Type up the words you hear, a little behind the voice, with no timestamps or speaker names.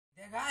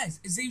Guys,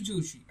 it's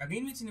Joshi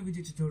again with a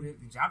video tutorial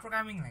in Java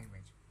programming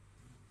language.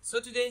 So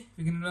today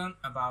we're going to learn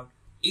about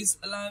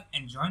isAlive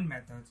and join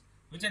methods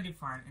which are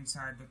defined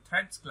inside the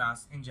threads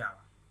class in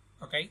Java.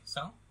 Okay,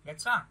 so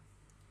let's start.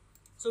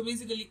 So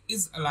basically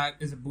isAlive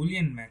is a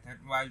boolean method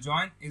while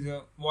join is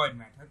a void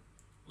method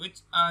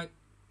a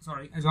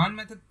join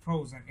method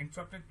throws an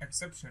interrupted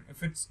exception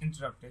if it's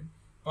interrupted,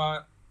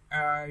 but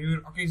you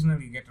will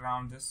occasionally get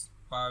around this,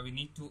 but we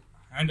need to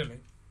handle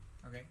it.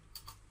 Okay,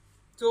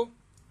 so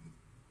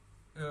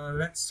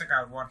let's check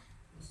out what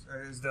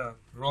is the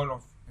role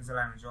of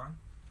isAlive and join.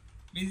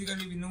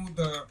 Basically, we know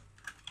the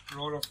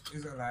role of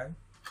isAlive.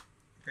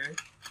 Okay,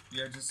 we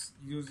have just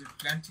used it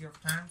plenty of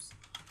times.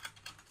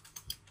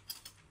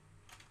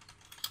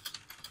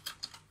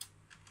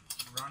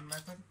 Run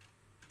method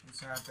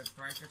inside the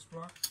try catch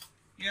block.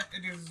 Yeah,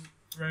 it is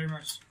very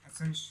much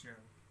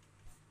essential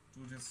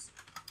to just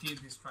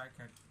keep this try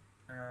catch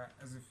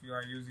as if you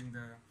are using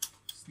the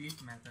sleep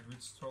method,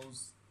 which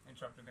throws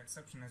interrupted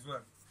exception as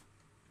well.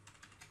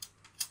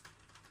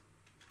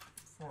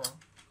 For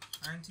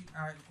 90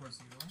 I equals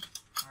 0,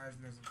 I is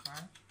less than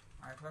 5,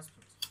 I plus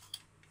plus.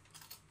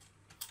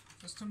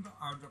 System to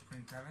out the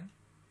println,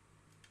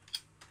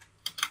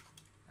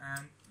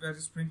 and we are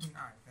just printing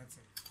I, that's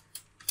it.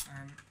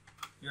 And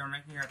we are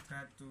making a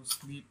thread to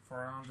sleep for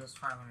around just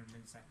 500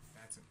 milliseconds,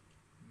 that's it.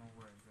 No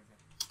worries with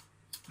it.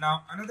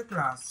 Now another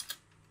class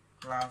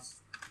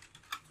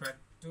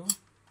thread2,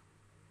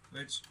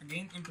 which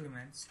again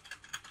implements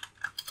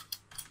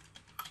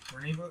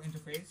enable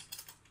interface,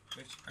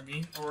 which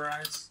again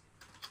overrides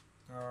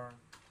the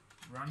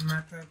run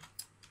method.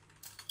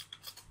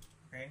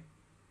 Okay,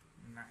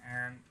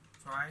 and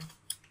try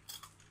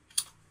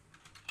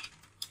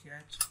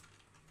catch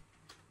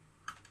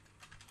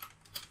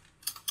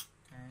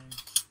and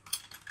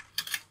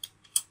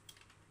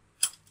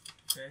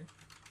okay.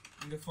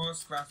 In the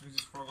first class we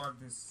just forgot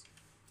this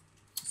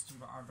system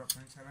to out of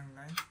println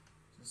line.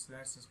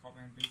 Let's just copy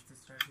and paste this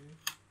right here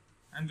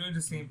and do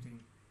the same thing.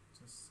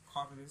 Just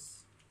copy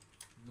this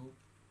loop.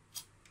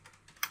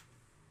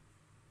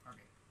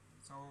 Okay,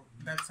 so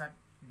that's it.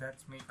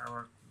 That's make our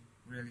work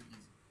really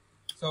easy.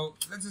 So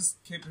let's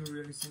just keep it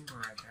really simple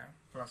right there,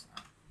 plus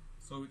R,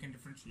 so we can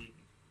differentiate it.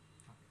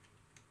 Okay.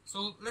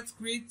 So let's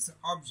create the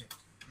object.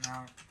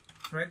 Now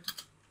thread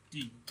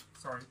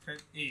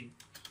A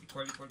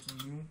equal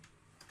to new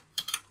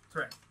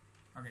thread.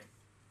 Okay,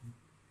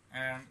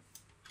 and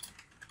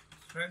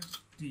thread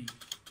D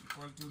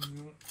equal to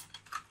new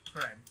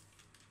thread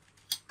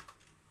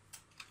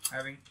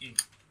having A,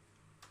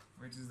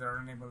 which is the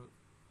runnable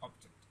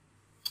object.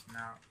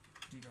 Now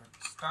D dot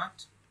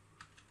start,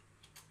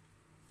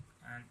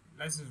 and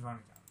let's just run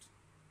it out.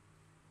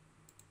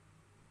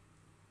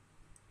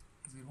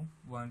 0,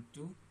 1,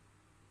 2,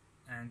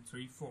 and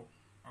 3, 4.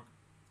 Okay,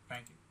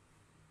 thank you.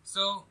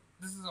 So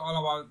this is all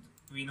about,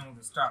 we know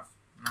the stuff.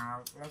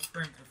 Now let's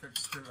print if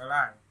it's still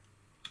alive.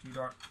 D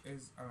dot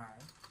is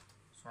alive.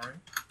 Sorry,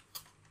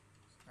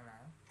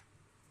 alive.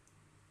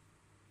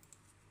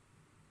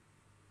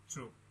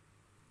 True.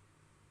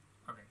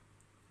 Okay,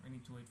 we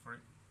need to wait for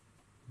it.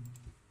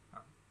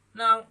 Okay.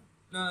 Now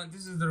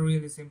this is the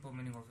really simple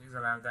meaning of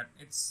isAlive, that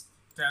it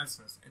tells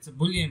us, it's a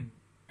boolean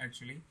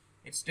actually.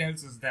 It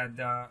tells us that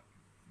the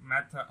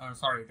method,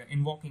 the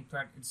invoking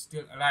thread is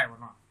still alive or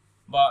not.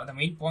 But the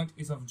main point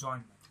is of join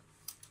method.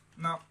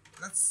 Now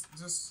let's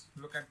just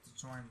look at the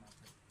join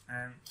method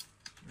and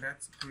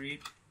let's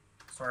create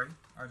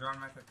a join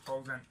method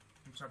throws an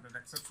interrupted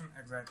exception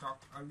as I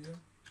talked earlier.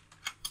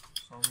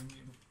 So we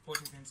need to put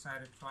it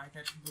inside a try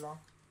catch block.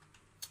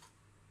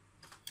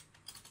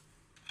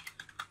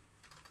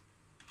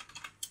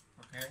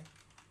 Okay.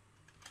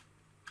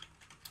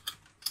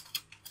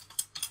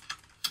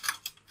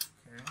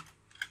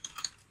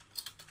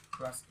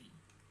 Plus E.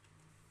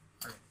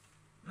 Okay.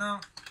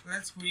 Now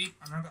let's create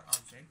another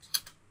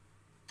object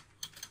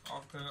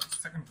of the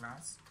second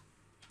class.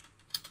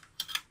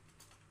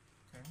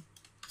 Okay.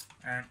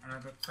 And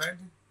another thread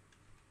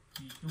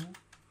T2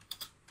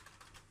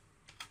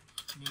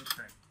 new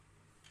thread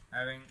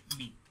having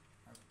B.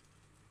 Okay.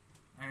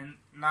 And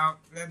now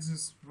let's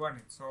just run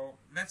it. So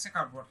let's check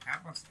out what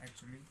happens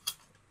actually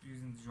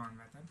using the join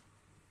method.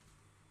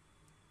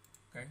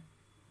 Okay,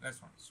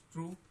 let's run. It's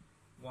true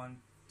 1,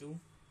 2,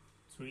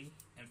 3,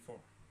 and 4.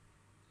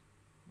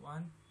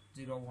 1,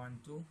 0, 1,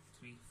 2,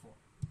 3, 4.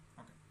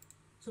 Okay.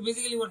 So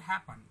basically what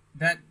happened,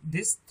 that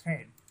this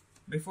thread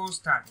before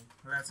starting,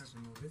 let's just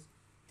remove this.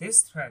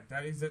 This thread,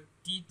 that is the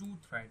T2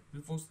 thread,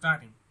 before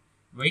starting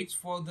waits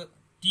for the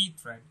T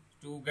thread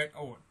to get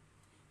over.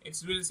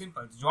 It's really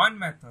simple. The join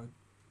method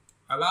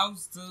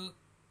allows the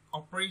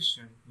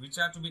operation which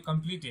are to be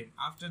completed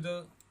after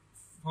the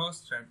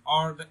first thread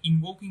or the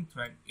invoking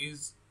thread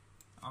is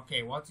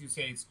okay, what you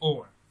say, it's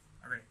over.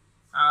 Okay,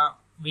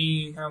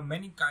 we have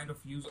many kind of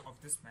use of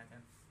this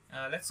method.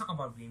 Let's talk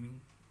about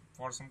gaming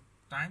for some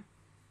time.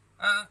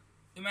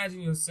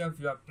 Imagine yourself,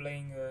 you are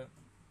playing a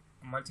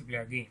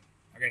multiplayer game,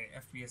 okay,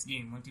 FPS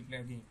game,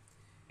 multiplayer game,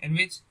 in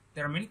which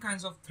there are many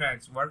kinds of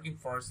threads working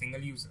for a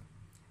single user,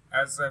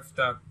 as if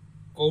the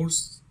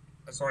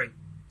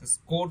the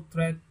score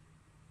thread,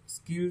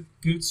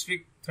 kill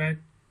streak thread,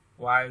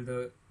 while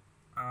the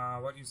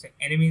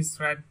enemies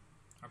thread.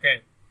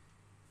 Okay,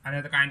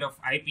 another kind of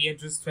IP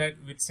address thread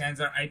which sends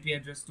our IP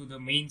address to the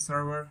main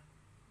server.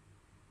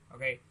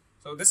 Okay,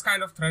 so this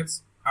kind of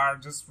threads are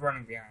just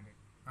running behind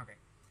it. Okay,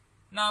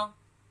 now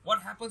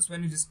what happens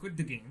when you just quit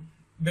the game?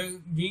 The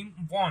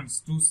game wants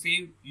to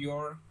save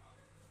your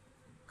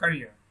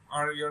career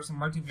or your some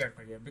multiplayer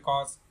career,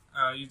 because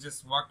you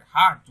just worked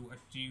hard to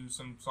achieve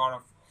some sort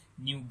of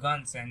new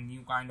guns and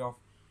new kind of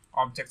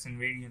objects and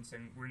variants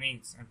and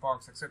grenades and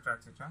perks, etc.,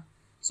 etc.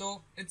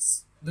 So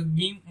it's the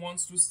game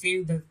wants to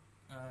save the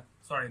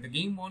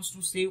game wants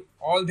to save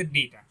all the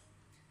data.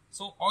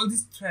 So all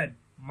this thread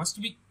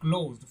must be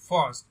closed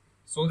first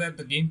so that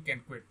the game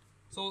can quit.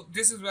 So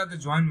this is where the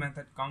join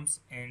method comes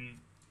in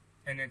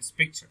its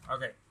picture.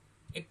 Okay,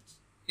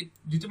 it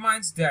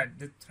determines that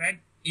the thread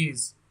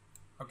is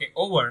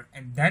over,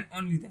 and then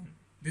only then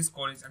this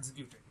code is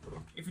executed.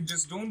 If you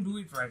just don't do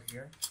it right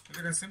here,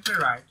 you can simply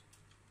write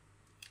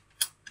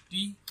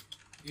T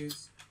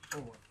is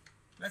over.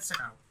 Let's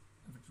check out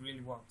if it really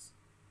works.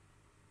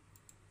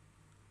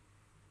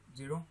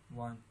 0,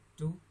 1,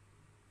 2,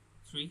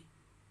 3,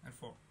 and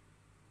 4,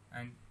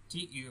 and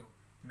T is over.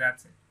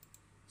 That's it.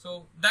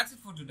 So that's it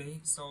for today.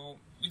 So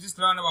we just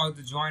learned about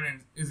the join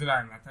and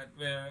isAlive method,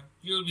 where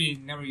you'll be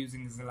never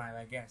using isAlive,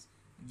 I guess.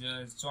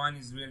 Just join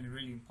is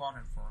really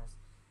important for us.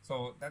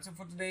 So that's it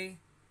for today.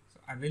 So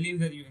I believe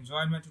that you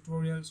enjoyed my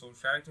tutorial, so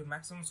share it to the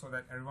maximum so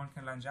that everyone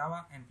can learn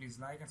Java, and please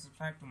like and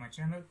subscribe to my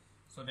channel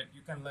so that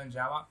you can learn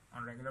Java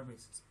on a regular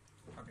basis.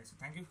 Okay, so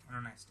thank you and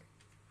have a nice day.